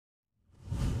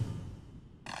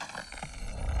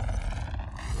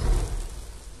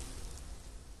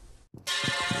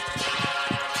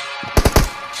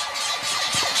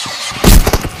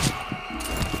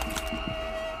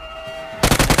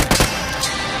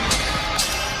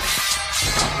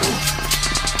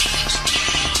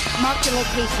Marked a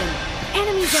location.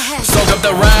 Enemies ahead. Soak up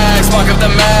the rags, spark up the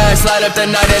max, light up the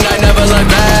night and I never look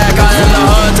back. I am the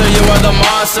hunter, you are the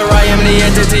monster. I am the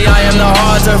entity, I am the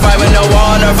haunter. Fight with no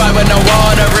water, fight with no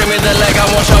water. Bring me the leg, I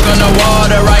won't choke on the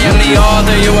water. I am the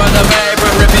author, you are the paper.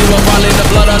 Rip you up, I'll leave the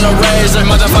blood on the razor.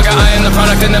 Motherfucker, I am the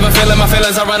product and never feeling my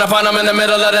feelings. I run upon them in the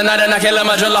middle of the night and I kill them.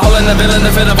 I drill a hole in the villain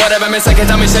to fit up whatever miss. I can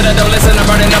tell me shit, I don't listen. I'm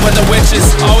burning up with the witches.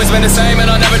 Always been the same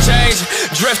and I'll never change.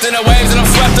 Drifting the waves and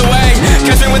I'm swept away.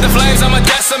 Catch me with the flames, I'm a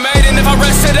decimate. And if I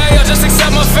rest today, I'll just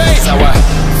accept my fate. How I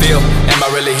feel, am I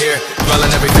really here?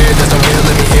 Dwelling every fear, just don't really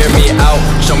let me hear me out.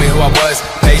 Show me who I was,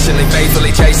 patiently,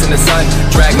 faithfully chasing the sun.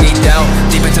 Drag me down,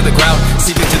 deep into the ground.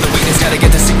 Seep into the weakness, gotta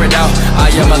get the secret out. I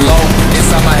am alone,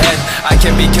 inside my head. I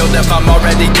can be killed if I'm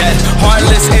already dead.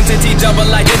 Heartless entity, double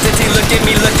identity. Look at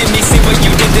me, see what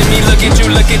you did to me. Look at you,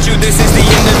 this is the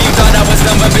end of you. Thought I was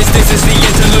done, but bitch, this is the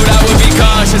interlude. I will be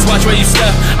cautious, watch where you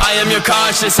step. I am your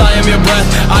conscience, I am your breath.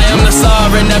 I am the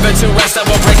sovereign, never to rest. I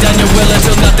will break down your will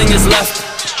until nothing is left.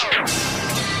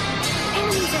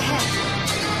 Enemies ahead.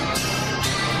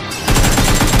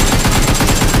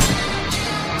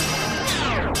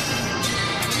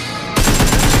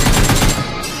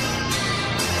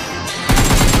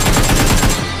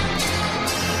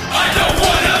 I don't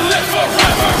wanna live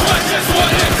forever, I just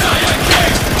wanna die a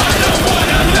king. I don't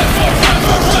wanna live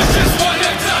forever, I just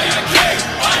wanna die a king.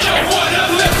 I don't wanna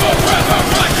live forever,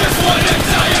 I just wanna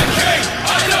die a king.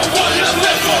 I don't wanna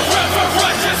live forever,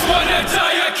 I just wanna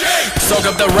die a king. Soak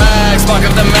up the rags, spark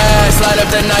up the max, light up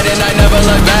the night and I never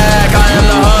look back. I am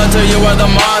the hunter, you are the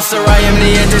monster. I am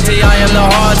the entity, I am the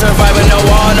haunter. Fight with no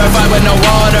water, fight with no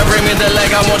water. Bring me the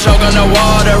leg, I won't choke on the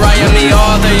water. I am the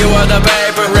author, you are the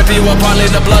paper. Rip you apart,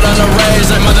 leave the blood on the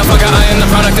razor. Motherfucker, I am the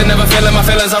product and never feeling my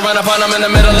feelings. I run upon them in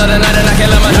the middle of the night and I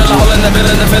kill them. I drill a hole in the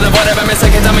villain to fit up whatever miss.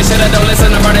 They can tell me shit, I don't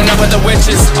listen. I'm burning up with the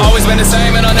witches. Always been the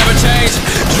same and I'll never change.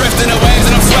 Drifting the waves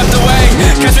and I'm swept away.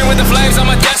 Catch me with the flames, I'm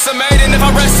a decimate. And if I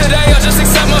rest today, I'll just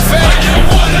accept my fate. I don't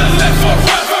wanna live for